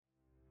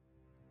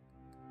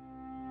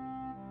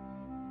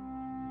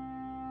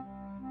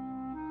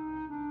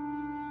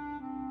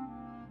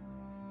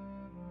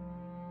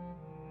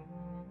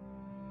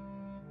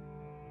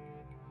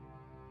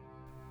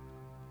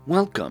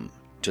Welcome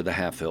to the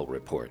Half-Hill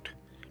Report.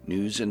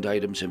 News and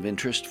items of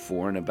interest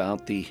for and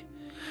about the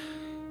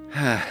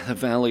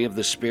Valley of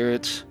the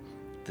Spirits,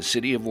 the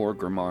city of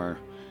Orgrimmar,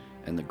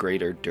 and the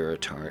greater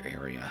Durotar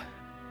area.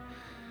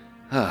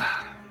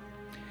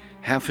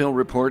 Half-Hill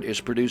Report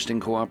is produced in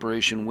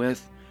cooperation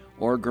with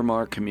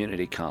Orgrimmar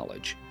Community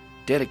College,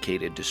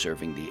 dedicated to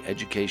serving the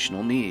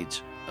educational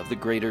needs of the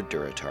greater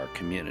Durotar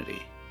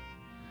community.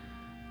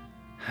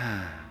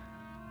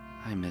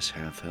 I miss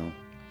Half-Hill.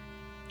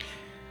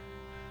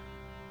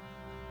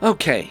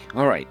 Okay,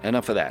 alright,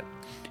 enough of that.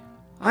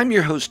 I'm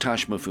your host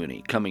Tosh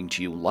Mifune, coming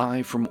to you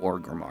live from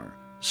Orgrimmar,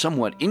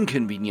 somewhat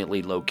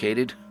inconveniently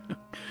located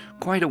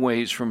quite a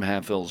ways from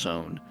Half-Hill's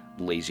own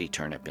Lazy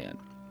Turnip Inn.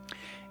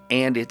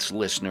 And it's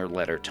listener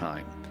letter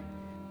time.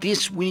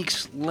 This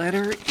week's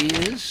letter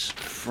is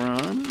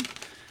from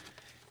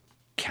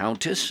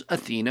Countess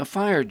Athena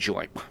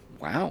Firejoy.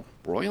 Wow,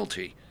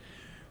 royalty.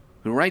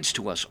 Who writes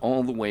to us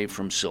all the way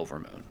from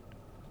Silvermoon.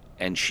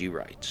 And she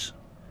writes,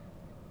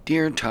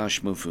 Dear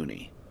Tosh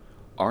Mifune,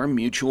 our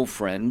mutual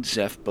friend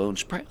Zeph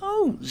Bonesprite,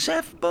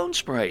 Zeph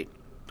Bonesprite,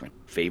 my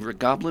favorite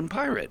goblin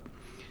pirate,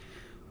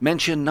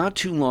 mentioned not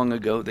too long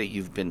ago that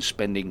you've been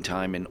spending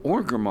time in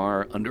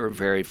Orgrimmar under a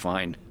very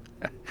fine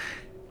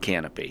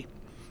canopy.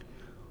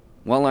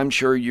 While I'm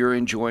sure you're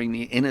enjoying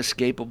the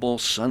inescapable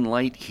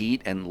sunlight,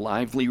 heat, and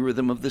lively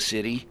rhythm of the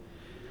city,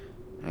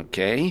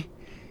 okay,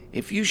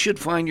 if you should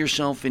find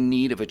yourself in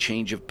need of a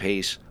change of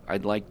pace,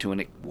 I'd like to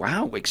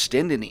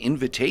extend an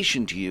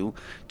invitation to you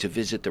to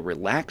visit the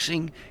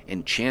relaxing,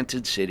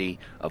 enchanted city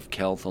of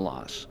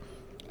Kel'Thalas.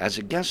 As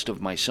a guest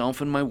of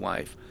myself and my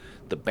wife,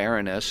 the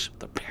Baroness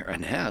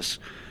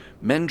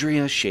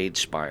Mendria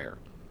Shadespire.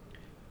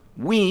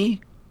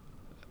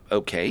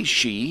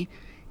 She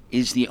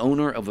is the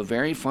owner of a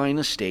very fine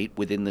estate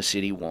within the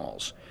city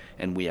walls,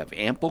 and we have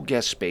ample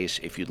guest space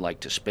if you'd like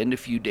to spend a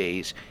few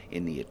days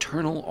in the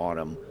eternal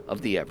autumn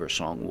of the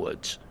Eversong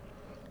Woods.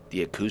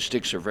 The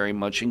acoustics are very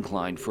much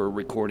inclined for a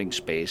recording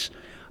space,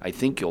 I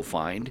think you'll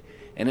find,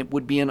 and it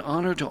would be an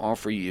honor to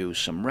offer you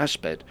some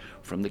respite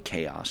from the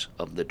chaos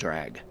of the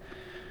drag.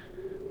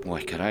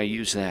 Boy, could I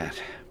use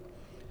that.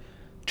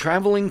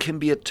 Traveling can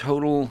be a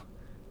total...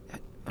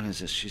 What is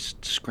this? She's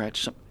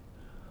scratched some...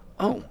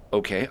 Oh,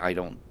 okay, I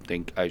don't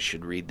think I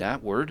should read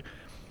that word.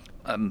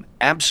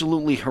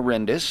 Absolutely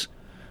horrendous,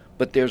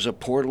 but there's a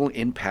portal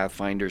in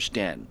Pathfinder's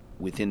Den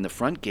within the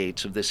front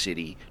gates of the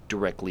city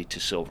directly to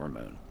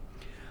Silvermoon.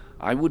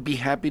 I would be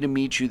happy to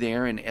meet you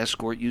there and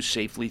escort you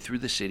safely through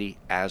the city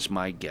as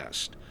my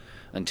guest.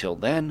 Until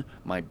then,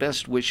 my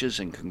best wishes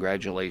and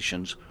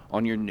congratulations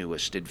on your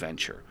newest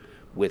adventure.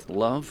 With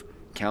love,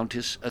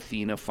 Countess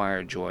Athena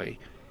Firejoy,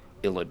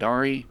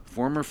 Illidari,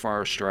 former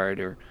Forest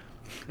Rider,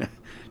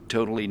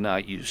 totally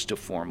not used to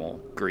formal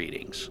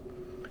greetings.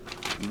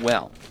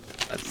 Well,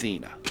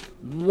 Athena,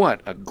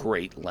 what a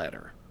great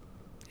letter.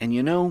 And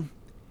you know,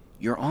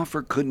 your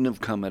offer couldn't have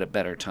come at a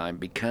better time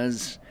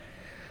because...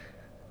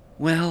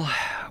 well,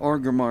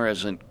 Orgrimmar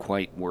isn't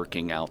quite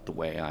working out the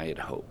way I had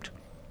hoped.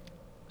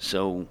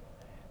 So,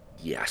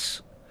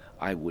 yes,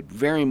 I would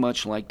very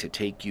much like to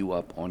take you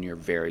up on your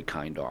very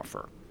kind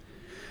offer.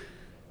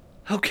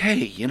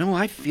 Okay,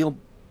 I feel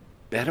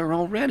better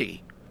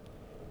already.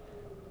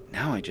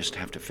 Now I just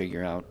have to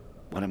figure out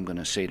what I'm going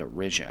to say to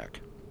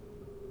Rizak.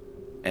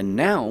 And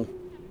now,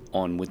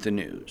 on with the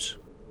news.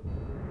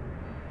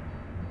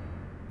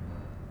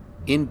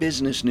 In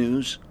business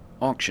news,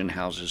 auction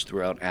houses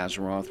throughout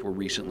Azeroth were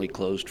recently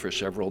closed for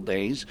several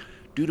days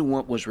due to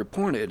what was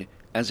reported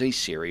as a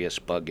serious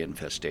bug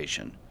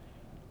infestation.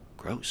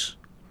 Gross.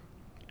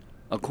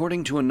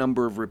 According to a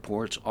number of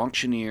reports,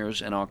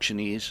 auctioneers and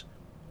auctionees...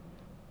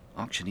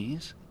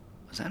 Auctionees?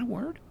 Was that a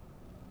word?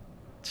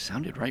 It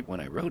sounded right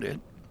when I wrote it.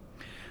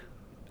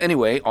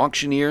 Anyway,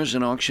 auctioneers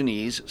and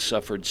auctionees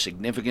suffered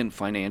significant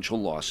financial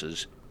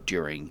losses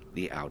during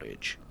the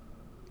outage.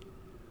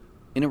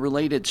 In a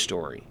related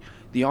story,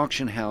 the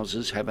auction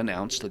houses have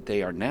announced that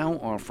they are now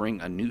offering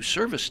a new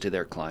service to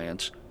their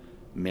clients,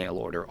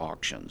 mail-order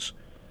auctions.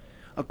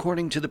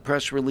 According to the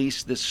press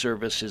release, this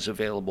service is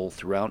available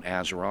throughout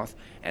Azeroth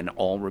and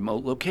all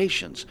remote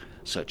locations,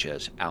 such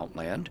as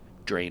Outland,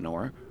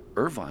 Draenor,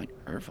 Irvine,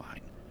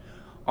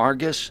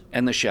 Argus,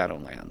 and the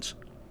Shadowlands.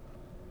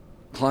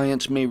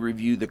 Clients may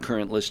review the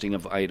current listing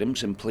of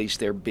items and place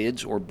their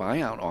bids or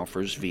buyout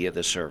offers via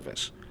the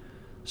service.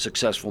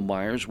 Successful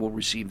buyers will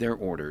receive their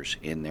orders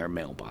in their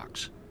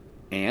mailbox.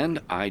 And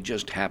I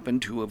just happen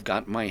to have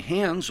got my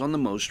hands on the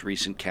most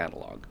recent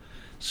catalog.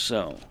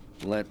 So,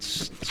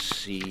 let's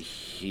see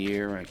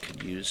here. I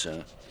could use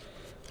a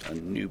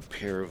new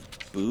pair of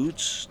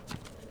boots.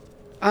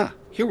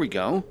 Here we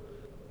go.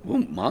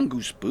 Ooh,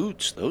 mongoose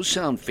boots. Those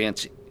sound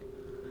fancy.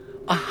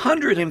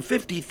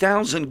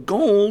 150,000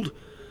 gold?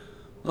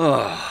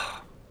 The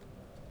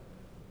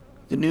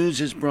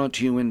news is brought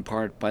to you in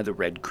part by the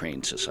Red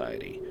Crane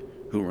Society,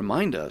 who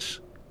remind us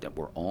that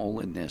we're all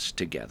in this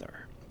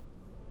together.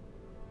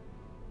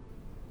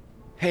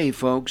 Hey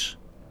folks,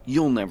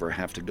 you'll never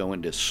have to go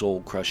into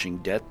soul-crushing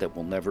debt that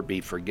will never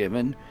be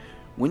forgiven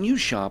when you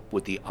shop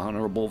with the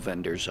honorable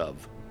vendors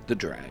of the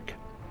drag.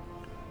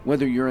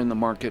 Whether you're in the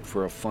market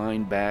for a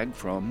fine bag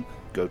from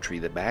Gotri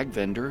the Bag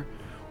Vendor,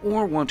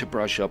 or want to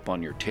brush up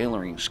on your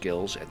tailoring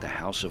skills at the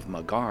House of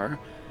Magar,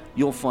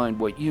 you'll find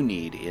what you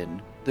need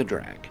in the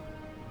drag.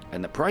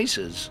 And the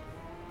prices,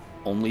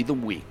 only the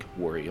weak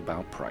worry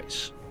about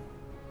price.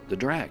 The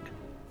drag,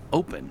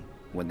 open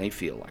when they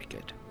feel like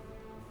it.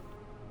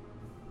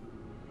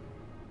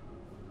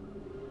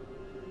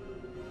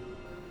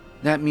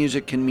 That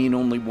music can mean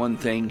only one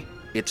thing.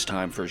 It's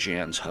time for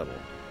Jan's Huddle,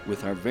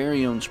 with our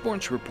very own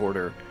sports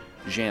reporter,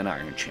 Jan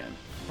Ironchin,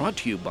 brought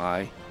to you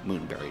by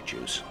Moonberry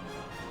Juice.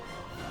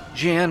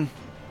 Jan,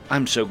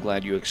 I'm so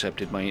glad you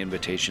accepted my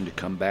invitation to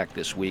come back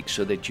this week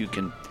so that you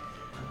can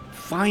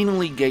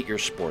finally get your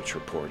sports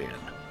report in.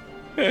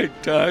 Hey,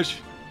 Tosh.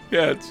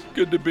 Yeah, it's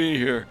good to be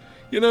here.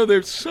 You know,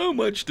 there's so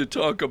much to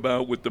talk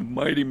about with the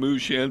mighty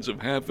Mooshans of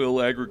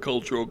Halfville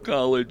Agricultural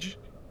College.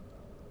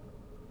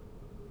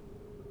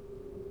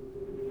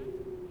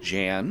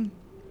 Jan?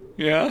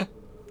 Yeah?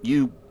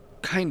 You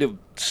kind of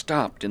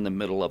stopped in the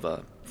middle of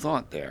a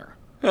thought there.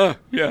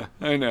 Yeah,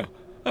 I know.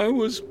 I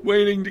was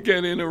waiting to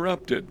get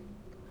interrupted.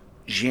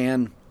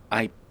 Jan,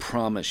 I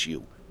promise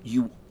you,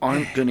 you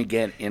aren't going to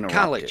get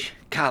interrupted.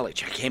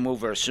 College. I came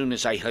over as soon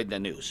as I heard the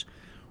news.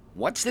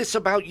 What's this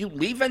about you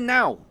leaving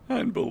now?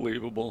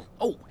 Unbelievable.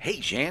 Oh, hey,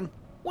 Jan.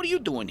 What are you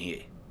doing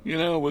here? You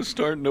know, I was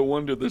starting to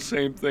wonder the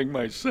same thing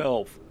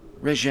myself.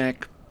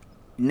 Rizak,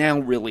 now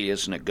really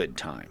isn't a good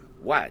time.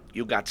 What,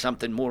 you got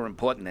something more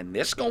important than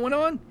this going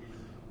on?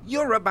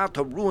 You're about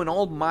to ruin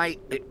all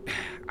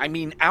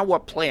our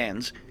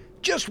plans,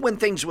 just when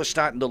things were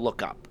starting to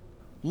look up.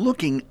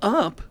 Looking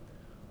up?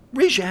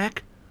 Rizak,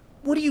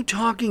 what are you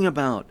talking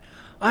about?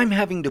 I'm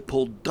having to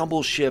pull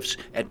double shifts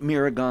at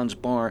Miragon's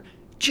bar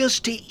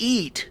just to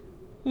eat.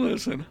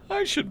 Listen,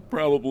 I should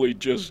probably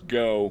just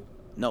go.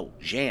 No,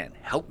 Jan,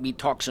 help me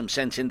talk some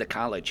sense into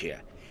college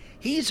here.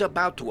 He's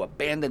about to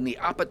abandon the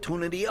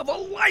opportunity of a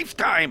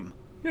lifetime.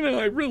 You know,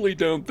 I really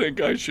don't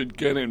think I should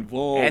get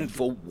involved. And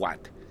for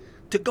what?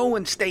 To go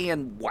and stay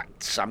in what?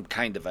 Some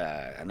kind of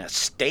an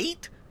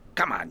estate?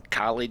 Come on,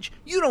 college.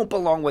 You don't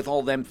belong with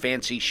all them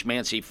fancy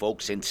schmancy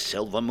folks in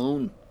Silver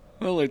Moon.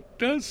 Well, it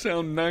does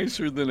sound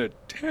nicer than a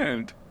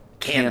tent.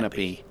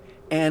 Canopy.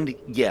 And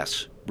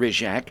yes,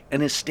 Rizak,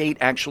 an estate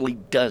actually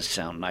does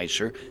sound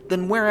nicer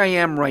than where I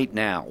am right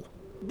now.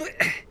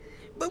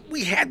 But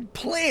we had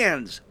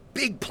plans.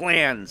 Big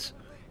plans.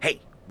 Hey,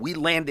 we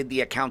landed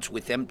the accounts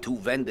with them two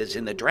vendors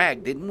in the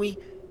drag, didn't we?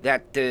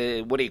 That,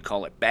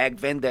 bag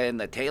vendor and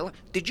the tailor?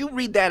 Did you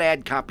read that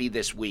ad copy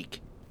this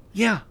week?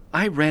 Yeah,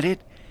 I read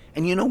it.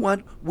 And you know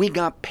what? We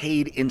got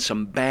paid in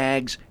some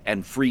bags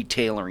and free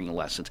tailoring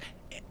lessons.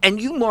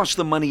 And you lost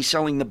the money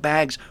selling the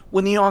bags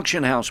when the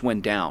auction house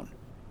went down.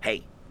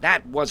 Hey,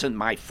 that wasn't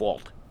my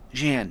fault.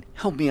 Jan,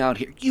 help me out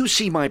here. You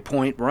see my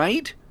point,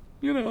 right?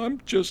 You know,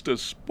 I'm just a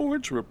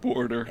sports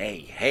reporter.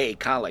 Hey,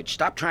 college,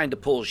 stop trying to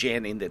pull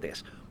Jan into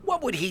this.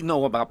 What would he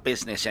know about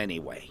business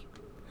anyway?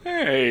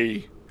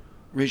 Hey.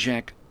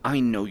 Rizak, I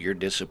know you're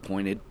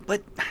disappointed,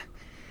 but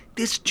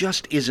this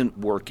just isn't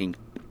working.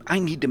 I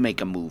need to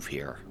make a move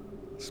here.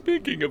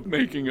 Speaking of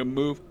making a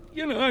move,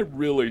 you know, I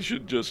really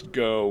should just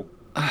go.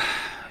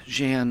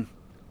 Jan,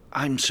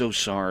 I'm so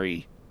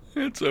sorry.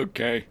 It's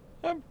okay.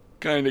 I'm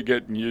kind of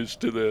getting used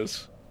to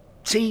this.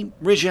 See,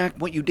 Rizak,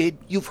 what you did?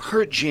 You've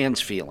hurt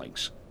Jan's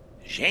feelings.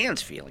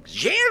 Jan's feelings?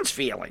 Jan's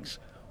feelings?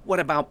 What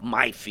about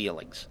my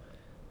feelings?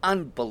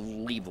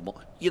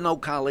 Unbelievable. You know,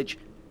 college,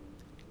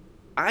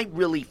 I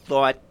really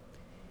thought...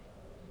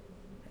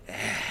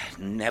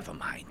 Never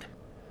mind.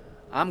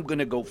 I'm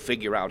gonna go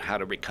figure out how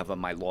to recover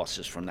my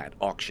losses from that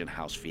auction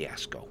house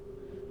fiasco.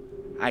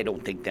 I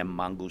don't think them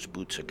mongoose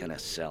boots are gonna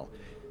sell.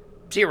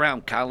 See you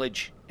around,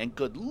 college, and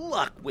good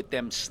luck with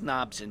them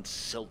snobs in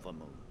Silver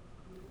Moon.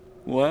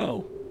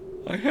 Wow,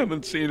 I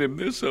haven't seen him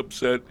this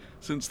upset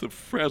since the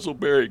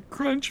Frazzleberry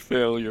Crunch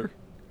failure.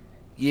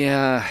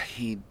 Yeah,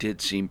 he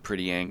did seem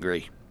pretty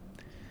angry.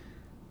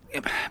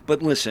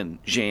 But listen,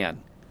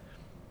 Jan,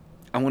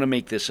 I want to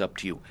make this up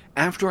to you.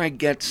 After I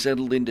get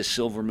settled into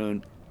Silver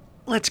Moon,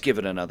 let's give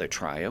it another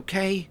try,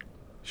 okay?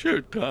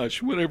 Sure,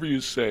 Tosh, whatever you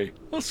say.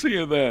 I'll see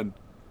you then.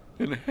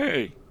 And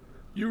hey,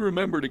 you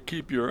remember to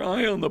keep your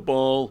eye on the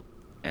ball.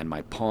 And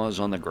my paws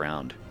on the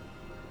ground.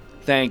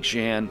 Thanks,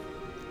 Jan.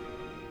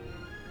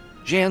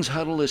 Jan's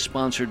Huddle is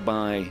sponsored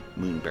by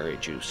Moonberry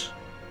Juice.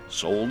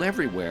 Sold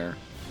everywhere,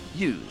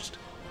 used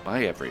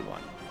by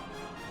everyone.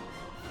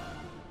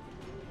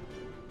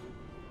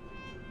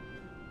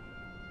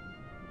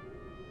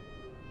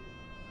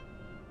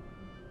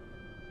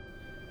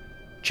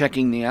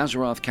 Checking the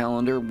Azeroth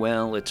calendar,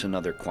 well, it's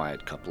another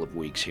quiet couple of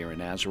weeks here in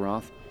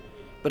Azeroth.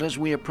 But as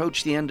we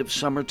approach the end of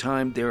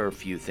summertime, there are a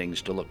few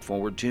things to look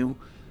forward to.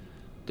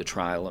 The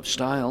Trial of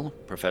Style,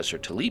 Professor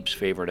Talib's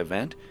favorite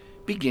event,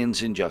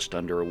 begins in just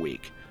under a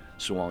week.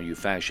 So all you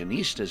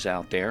fashionistas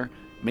out there,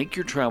 make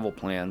your travel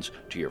plans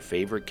to your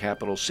favorite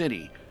capital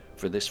city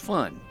for this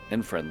fun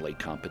and friendly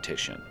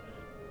competition.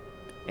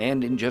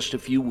 And in just a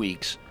few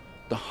weeks,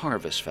 the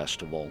Harvest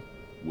Festival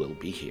will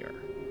be here.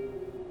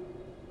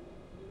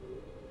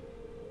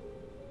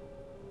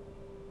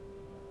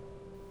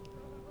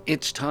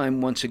 It's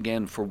time once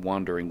again for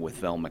Wandering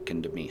with Velmic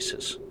and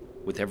Demesis,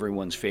 with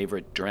everyone's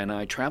favorite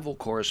Draenei travel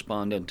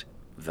correspondent,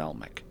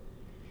 Velmic.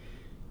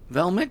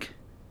 Velmic,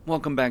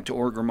 welcome back to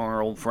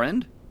Orgrimmar, old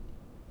friend.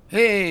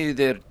 Hey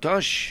there,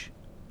 Tosh.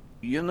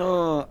 You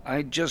know,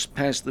 I just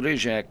passed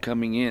Rizak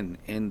coming in,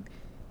 and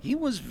he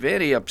was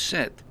very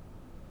upset.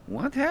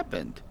 What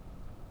happened?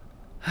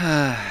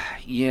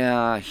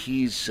 Yeah,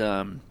 he's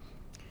a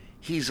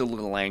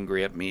little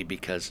angry at me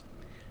because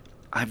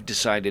I've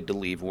decided to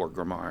leave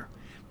Orgrimmar.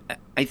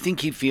 I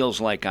think he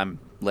feels like I'm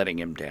letting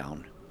him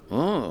down.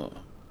 Oh,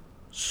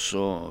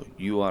 so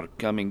you are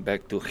coming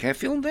back to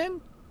Heffield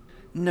then?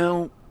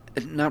 No,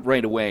 not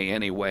right away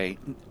anyway.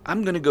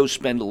 I'm going to go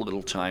spend a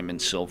little time in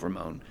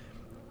Silvermoon.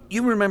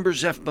 You remember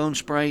Zeph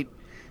Bonesprite?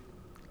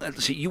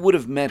 Let's see, you would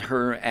have met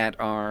her at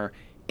our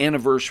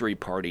anniversary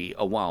party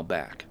a while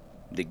back.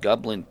 The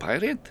Goblin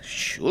Pirate?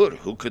 Sure,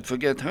 who could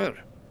forget her?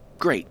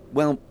 Great.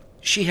 Well,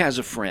 she has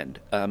a friend,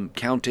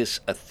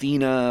 Countess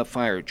Athena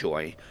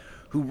Firejoy,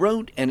 who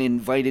wrote and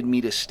invited me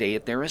to stay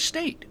at their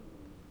estate.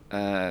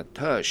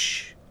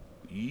 Tush,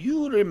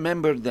 you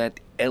remember that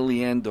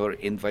Eliandor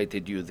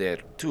invited you there,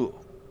 too?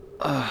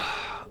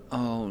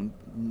 Oh,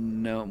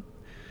 no.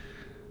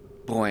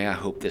 Boy, I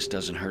hope this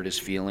doesn't hurt his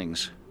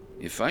feelings.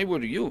 If I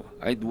were you,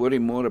 I'd worry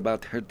more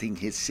about hurting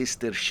his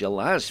sister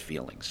Shalar's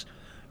feelings.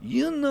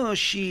 You know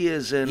she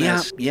is an...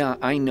 Yeah,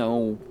 I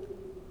know.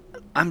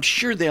 I'm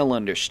sure they'll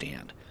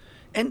understand.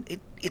 And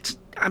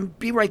I'll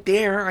be right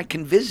there. I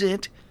can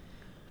visit.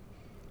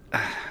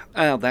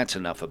 Well, that's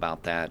enough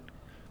about that.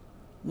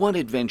 What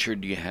adventure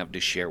do you have to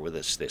share with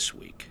us this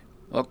week?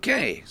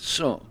 Okay,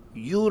 so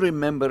you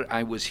remember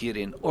I was here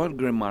in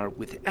Orgrimmar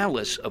with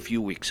Alice a few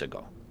weeks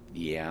ago.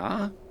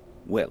 Yeah?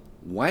 Well,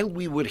 while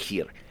we were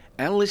here,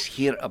 Alice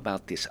heard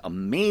about this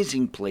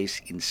amazing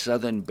place in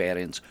Southern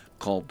Barrens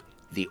called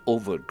the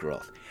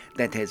Overgrowth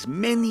that has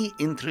many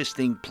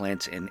interesting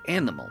plants and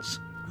animals.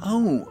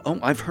 Oh,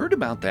 I've heard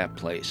about that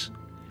place.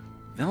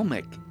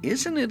 Velmic,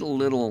 isn't it a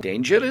little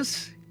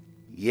dangerous?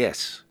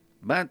 Yes,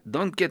 but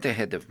don't get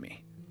ahead of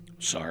me.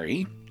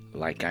 Sorry,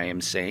 like I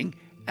am saying,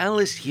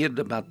 Alice heard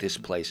about this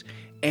place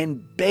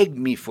and begged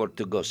me for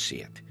to go see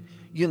it.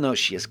 You know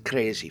she is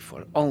crazy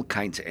for all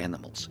kinds of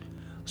animals.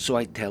 So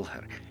I tell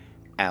her,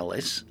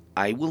 Alice,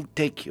 I will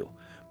take you,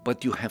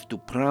 but you have to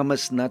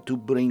promise not to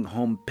bring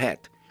home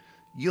pet.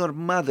 Your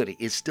mother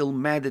is still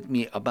mad at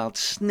me about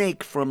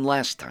snake from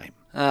last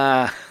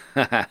time.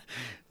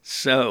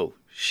 So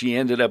she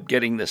ended up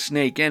getting the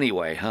snake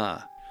anyway, huh?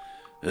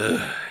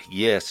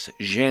 Yes,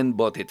 Jeanne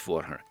bought it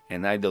for her,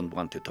 and I don't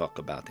want to talk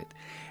about it.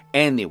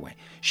 Anyway,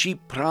 she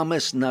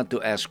promised not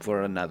to ask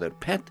for another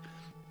pet,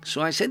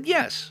 so I said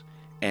yes,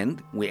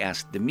 and we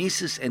asked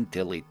Demesis and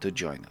Tilly to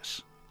join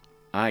us.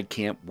 I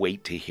can't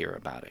wait to hear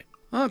about it.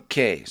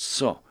 Okay,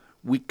 so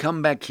we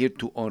come back here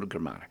to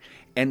Orgrimmar,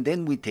 and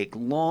then we take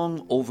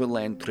long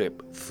overland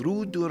trip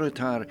through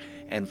Durotar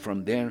and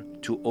from there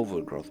to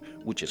Overgrowth,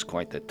 which is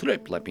quite a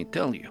trip, let me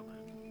tell you.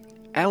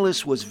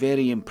 Alice was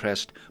very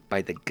impressed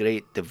by the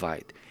Great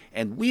Divide,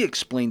 and we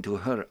explained to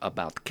her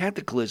about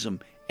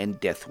Cataclysm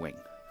and Deathwing.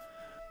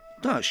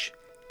 Tush,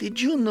 did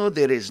you know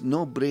there is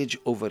no bridge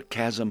over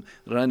chasm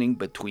running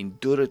between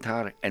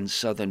Durotar and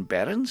Southern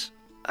Barrens?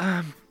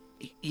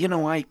 You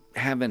know, I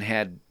haven't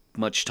had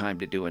much time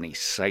to do any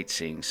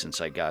sightseeing since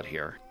I got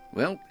here.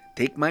 Well,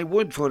 take my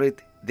word for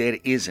it, there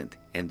isn't,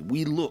 and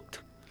we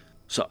looked.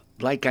 So,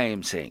 like I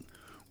am saying,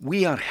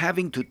 we are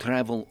having to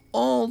travel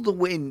all the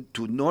way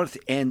to north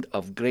end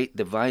of Great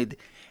Divide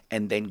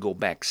and then go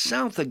back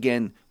south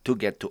again to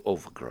get to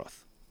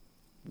Overgrowth.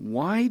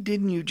 Why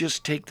didn't you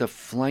just take the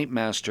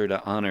Flightmaster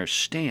to Honor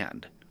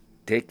Stand?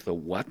 Take the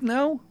what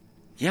now?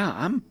 Yeah,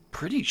 I'm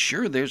pretty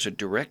sure there's a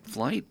direct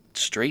flight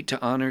straight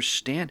to Honor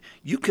Stand.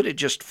 You could have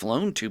just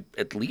flown to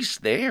at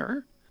least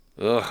there.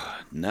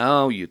 Ugh,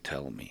 now you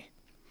tell me.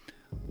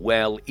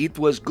 Well, it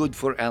was good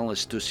for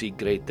Alice to see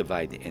Great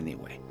Divide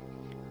anyway.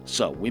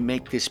 So we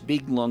make this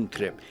big long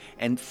trip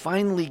and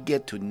finally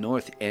get to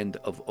north end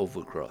of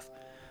Overgrowth.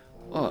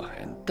 Oh,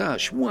 and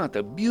gosh, what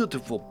a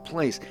beautiful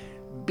place.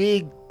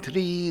 Big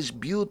trees,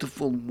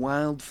 beautiful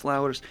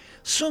wildflowers,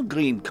 so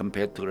green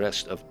compared to the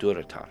rest of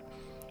Durotar.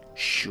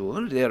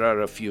 Sure, there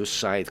are a few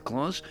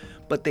scythe-claws,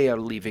 but they are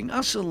leaving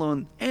us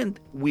alone, and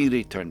we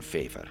return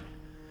favor.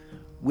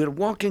 We're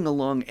walking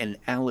along, and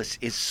Alice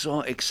is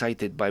so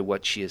excited by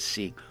what she is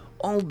seeing,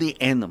 all the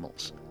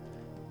animals.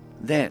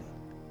 Then,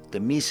 the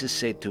missus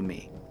said to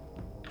me,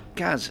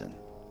 Cousin,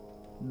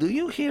 do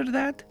you hear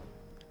that?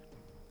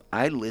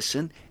 I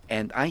listen,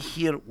 and I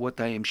hear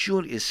what I am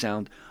sure is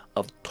sound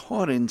of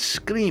Thorin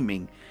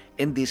screaming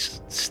and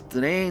this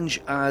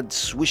strange, odd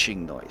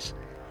swishing noise.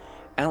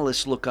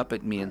 Alice look up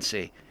at me and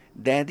say,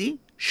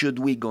 Daddy, should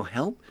we go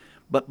help?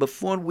 But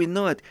before we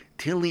know it,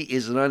 Tilly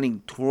is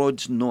running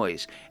towards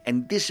noise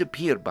and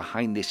disappear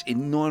behind this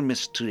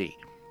enormous tree.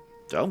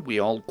 So we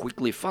all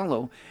quickly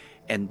follow,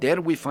 and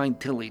there we find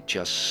Tilly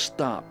just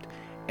stopped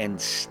and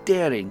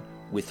staring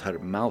with her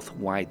mouth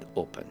wide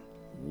open.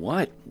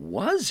 What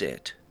was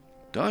it?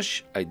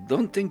 Tosh, I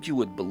don't think you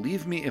would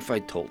believe me if I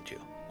told you.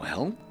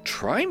 Well,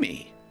 try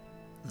me.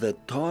 The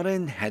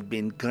Torin had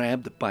been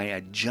grabbed by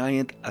a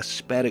giant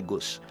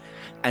asparagus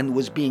and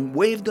was being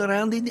waved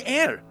around in the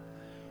air.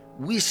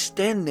 We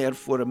stand there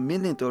for a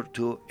minute or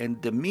two,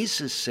 and the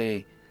missus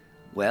say,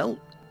 "Well,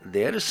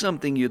 there's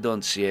something you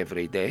don't see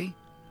every day."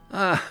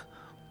 Ah,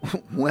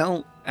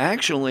 well,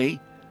 actually,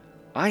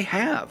 I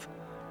have.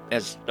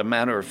 As a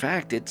matter of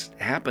fact, it's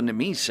happened to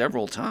me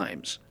several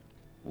times.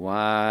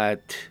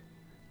 What?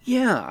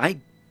 Yeah,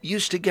 I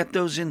used to get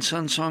those in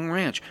Sunsong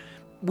Ranch.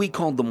 We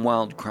called them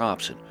wild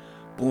crops, and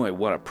boy,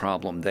 what a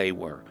problem they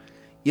were.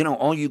 You know,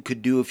 all you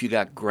could do if you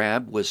got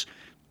grabbed was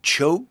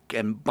choke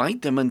and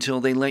bite them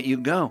until they let you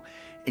go.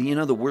 And you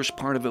know, the worst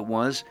part of it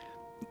was,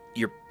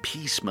 your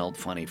pee smelled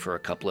funny for a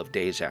couple of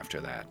days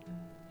after that.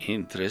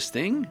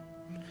 Interesting.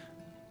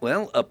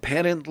 Well,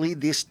 apparently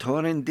this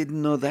Torin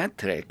didn't know that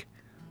trick.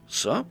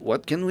 So,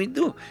 what can we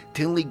do?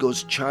 Tilly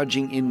goes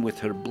charging in with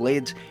her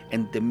blades,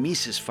 and the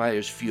missus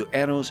fires few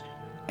arrows,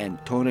 and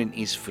Torin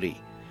is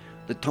free.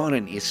 The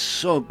Torin is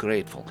so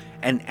grateful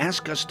and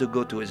asks us to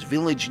go to his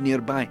village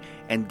nearby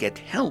and get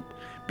help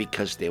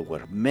because there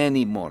were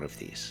many more of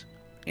these.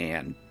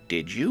 And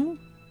did you?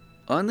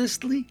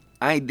 Honestly,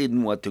 I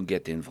didn't want to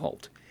get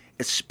involved,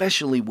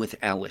 especially with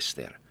Alice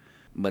there.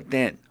 But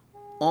then,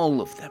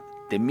 all of them,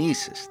 the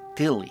missus,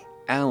 Tilly,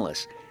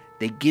 Alice,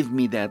 they give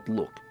me that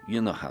look.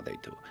 You know how they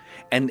do.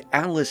 And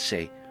Alice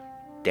say,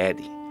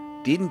 "Daddy,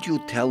 didn't you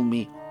tell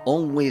me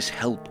always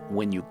help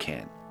when you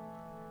can?"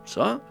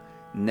 So,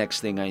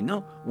 next thing I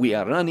know, we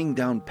are running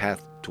down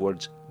path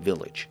towards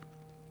village.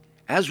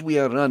 As we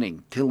are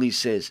running, Tilly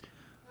says,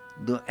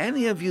 "Do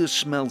any of you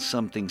smell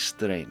something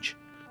strange?"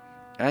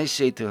 I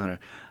say to her,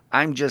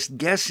 "I'm just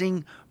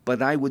guessing,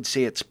 but I would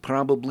say it's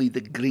probably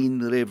the Green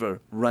River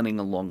running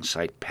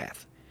alongside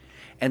path."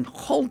 And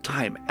whole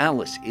time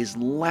Alice is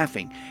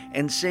laughing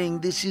and saying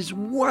this is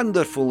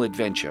wonderful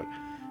adventure.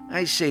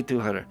 I say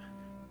to her,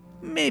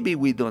 "Maybe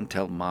we don't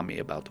tell Mommy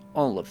about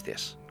all of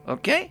this,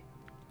 okay?"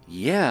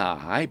 Yeah,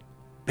 I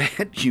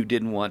bet you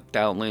didn't want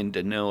Dowlin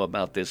to know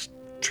about this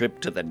trip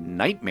to the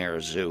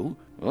Nightmare Zoo.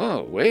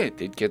 Oh,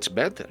 wait, it gets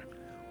better.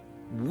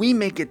 We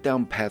make it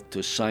down path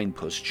to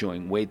signpost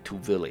showing way to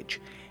village.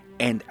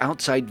 And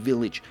outside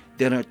village,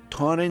 there are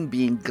Torin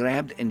being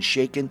grabbed and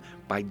shaken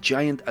by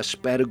giant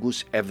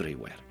asparagus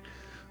everywhere.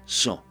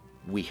 So,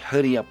 we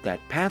hurry up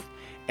that path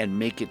and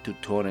make it to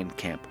Torin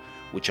camp,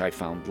 which I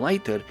found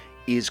later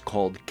is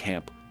called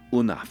Camp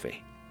Unafe.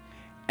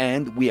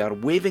 And we are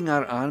waving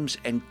our arms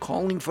and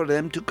calling for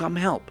them to come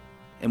help.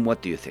 And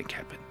what do you think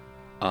happened?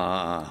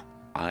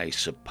 I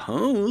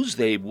suppose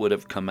they would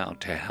have come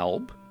out to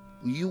help.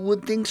 You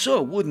would think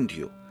so, wouldn't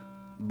you?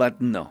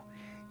 But no.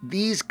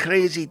 These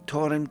crazy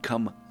Torin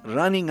come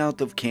running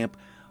out of camp,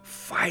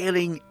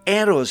 firing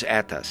arrows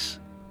at us.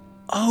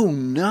 Oh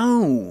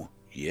no!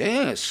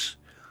 Yes.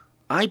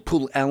 I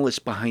pull Alice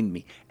behind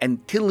me,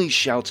 and Tilly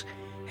shouts,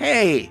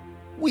 "Hey,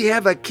 we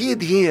have a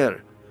kid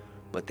here!"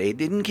 But they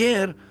didn't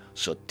care,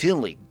 so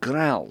Tilly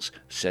growls,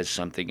 says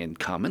something in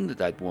common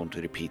that I won't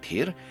repeat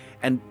here,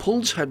 and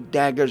pulls her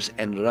daggers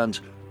and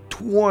runs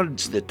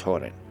towards the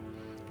Torin.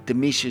 The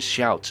missus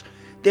shouts,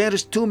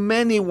 "There's too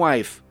many,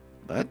 wife!"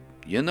 But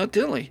you know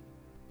Tilly.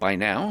 By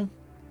now?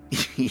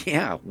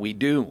 Yeah, we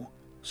do.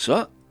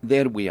 So,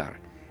 there we are.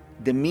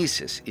 The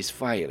missus is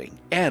firing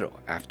arrow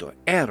after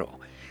arrow.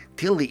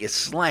 Tilly is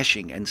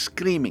slashing and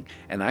screaming,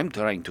 and I'm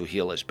trying to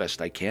heal as best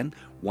I can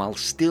while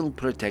still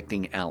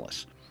protecting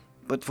Alice.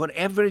 But for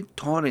every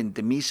Torin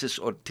the missus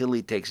or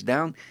Tilly takes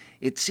down,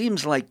 it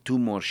seems like two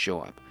more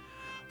show up.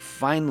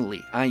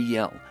 Finally, I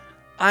yell,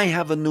 "I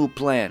have a new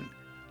plan.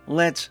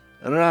 Let's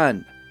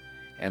run."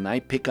 And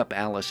I pick up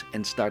Alice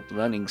and start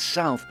running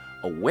south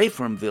away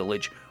from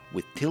village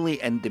with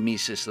Tilly and the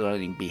missus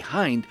running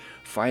behind,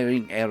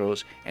 firing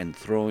arrows and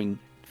throwing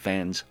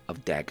fans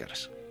of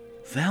daggers.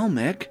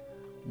 "Velmek,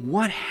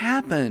 what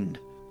happened?"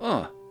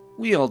 "Oh,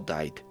 we all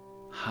died."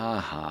 "Ha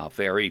ha,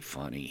 very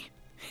funny."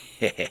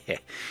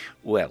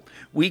 Well,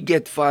 we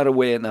get far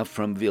away enough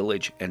from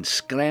village and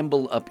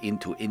scramble up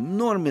into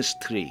enormous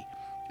tree.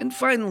 And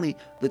finally,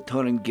 the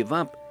Torin give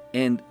up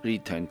and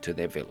return to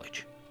their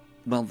village.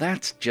 Well,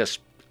 that's just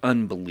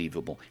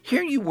unbelievable.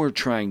 Here you were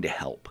trying to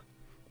help.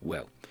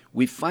 Well,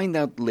 we find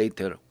out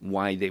later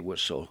why they were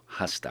so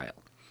hostile.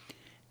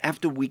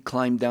 After we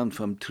climb down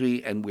from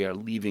tree and we are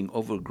leaving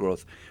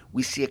overgrowth,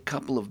 we see a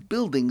couple of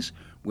buildings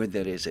where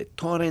there is a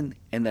Torin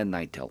and a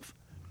night elf.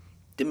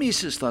 The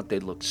missus thought they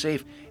looked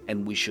safe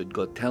and we should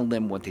go tell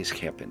them what is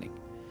happening.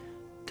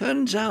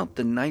 Turns out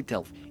the night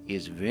elf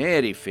is a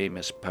very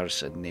famous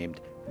person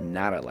named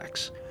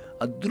Naralax,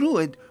 a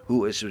druid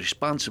who is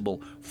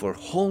responsible for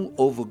whole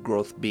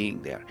overgrowth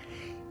being there.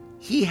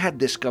 He had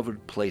discovered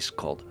a place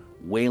called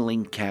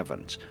Wailing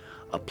Caverns,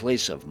 a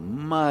place of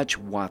much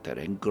water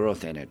and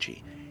growth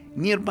energy,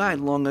 nearby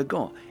long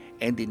ago,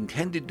 and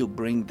intended to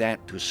bring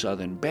that to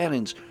Southern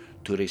Barrens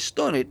to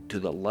restore it to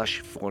the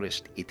lush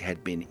forest it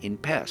had been in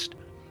past.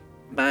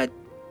 But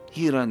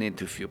he ran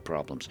into a few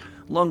problems.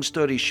 Long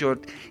story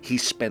short, he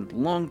spent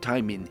long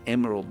time in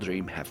Emerald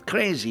Dream half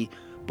crazy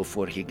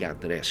before he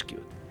got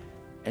rescued.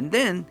 And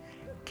then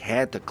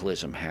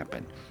cataclysm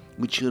happened,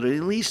 which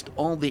released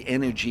all the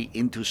energy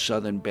into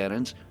southern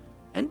barrens,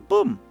 and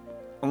boom,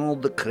 all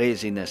the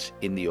craziness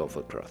in the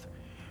overgrowth,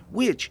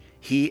 which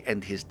he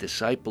and his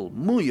disciple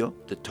Muyo,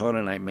 the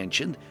Tauren I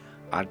mentioned,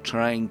 are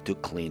trying to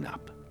clean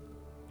up.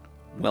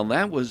 Well,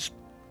 that was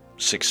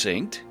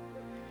succinct.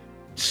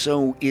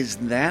 So is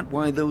that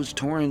why those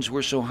Taurens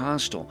were so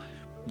hostile?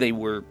 They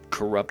were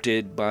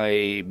corrupted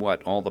by,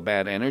 what, all the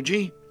bad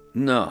energy?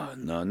 No,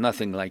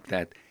 nothing like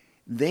that.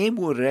 They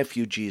were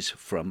refugees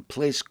from a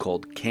place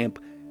called Camp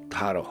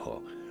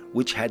Taraho,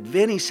 which had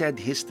very sad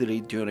history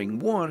during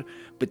war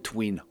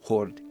between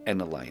Horde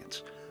and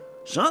Alliance.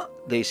 So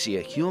they see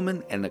a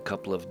human and a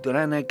couple of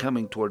Draenei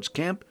coming towards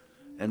camp,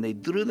 and they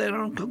drew their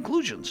own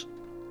conclusions.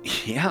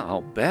 Yeah,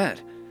 I'll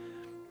bet.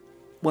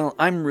 Well,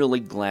 I'm really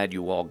glad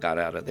you all got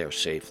out of there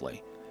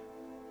safely.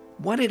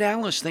 What did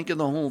Alice think of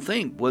the whole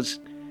thing? Was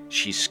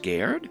she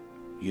scared?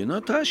 You know,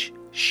 Tush,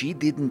 she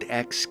didn't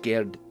act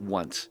scared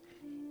once.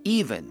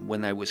 Even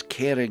when I was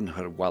carrying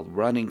her while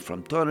running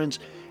from Torrens,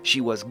 she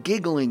was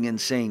giggling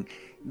and saying,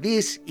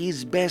 "This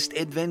is best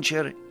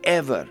adventure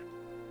ever."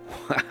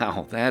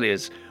 Wow, that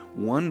is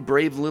one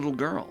brave little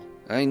girl.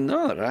 I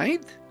know,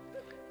 right?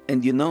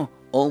 And you know,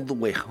 all the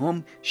way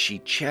home, she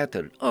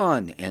chattered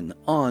on and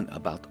on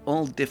about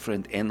all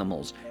different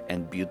animals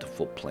and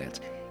beautiful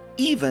plants,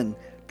 even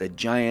the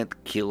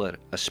giant killer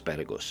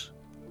Asparagus.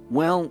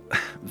 Well,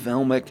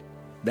 Velmic,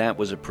 that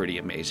was a pretty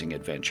amazing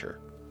adventure.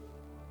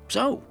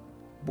 So,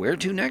 where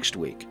to next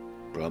week?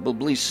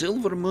 Probably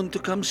Silvermoon to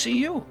come see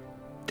you.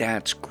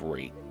 That's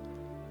great.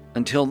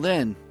 Until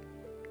then,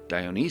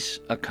 Dionys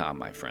Aka,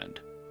 my friend.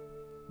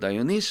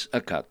 Dionys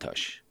Aka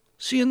Tush.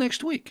 See you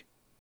next week.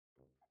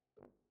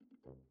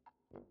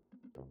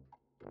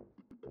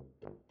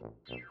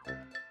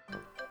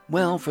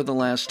 Well, for the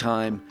last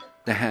time,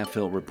 the Half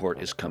Hill Report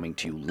is coming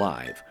to you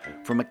live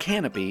from a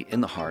canopy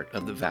in the heart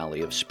of the Valley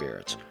of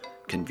Spirits,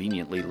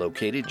 conveniently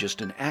located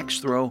just an axe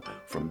throw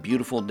from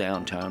beautiful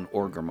downtown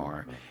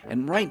Orgrimmar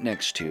and right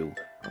next to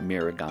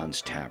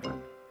Miragon's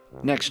Tavern.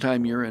 Next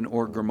time you're in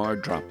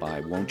Orgrimmar, drop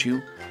by, won't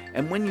you?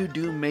 And when you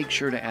do, make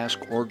sure to ask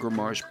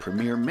Orgrimmar's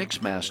premier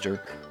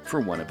mixmaster for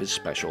one of his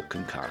special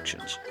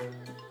concoctions.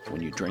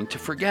 When you drink to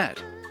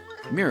forget,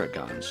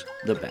 Miragon's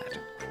the bet.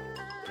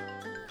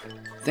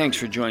 Thanks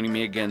for joining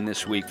me again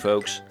this week,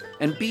 folks.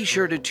 And be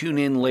sure to tune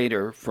in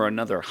later for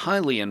another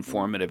highly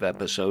informative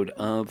episode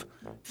of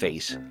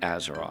Face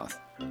Azeroth.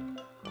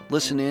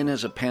 Listen in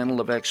as a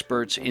panel of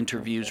experts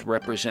interviews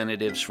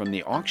representatives from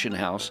the auction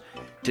house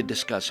to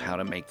discuss how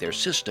to make their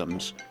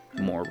systems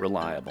more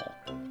reliable.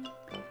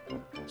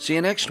 See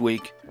you next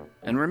week,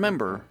 and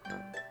remember,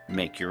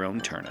 make your own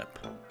turnip.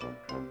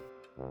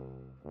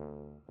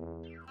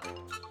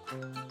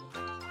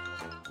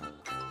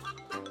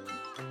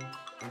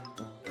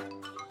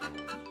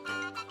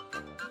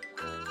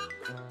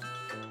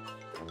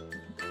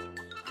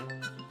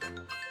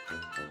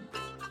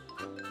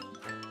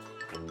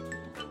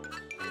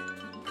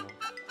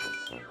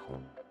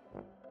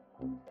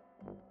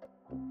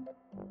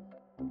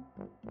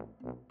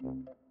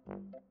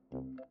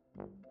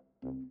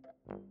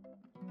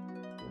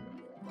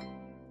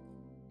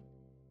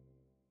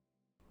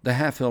 The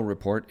Half Hill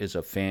Report is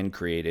a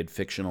fan-created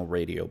fictional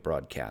radio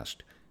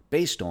broadcast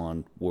based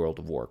on World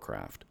of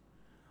Warcraft.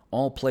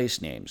 All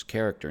place names,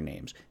 character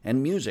names,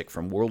 and music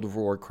from World of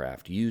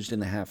Warcraft used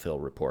in the Half Hill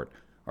Report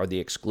are the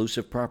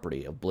exclusive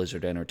property of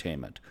Blizzard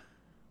Entertainment.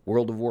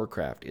 World of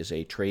Warcraft is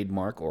a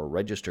trademark or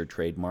registered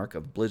trademark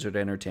of Blizzard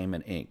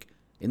Entertainment, Inc.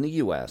 in the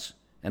U.S.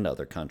 and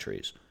other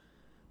countries.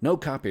 No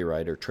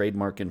copyright or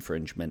trademark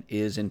infringement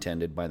is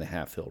intended by the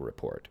Half Hill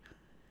Report.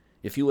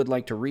 If you would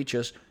like to reach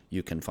us,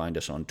 you can find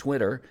us on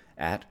Twitter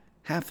at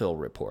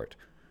HalfHillReport,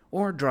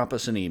 or drop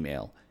us an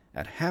email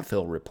at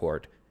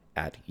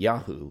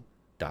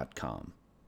halfhillreport@yahoo.com.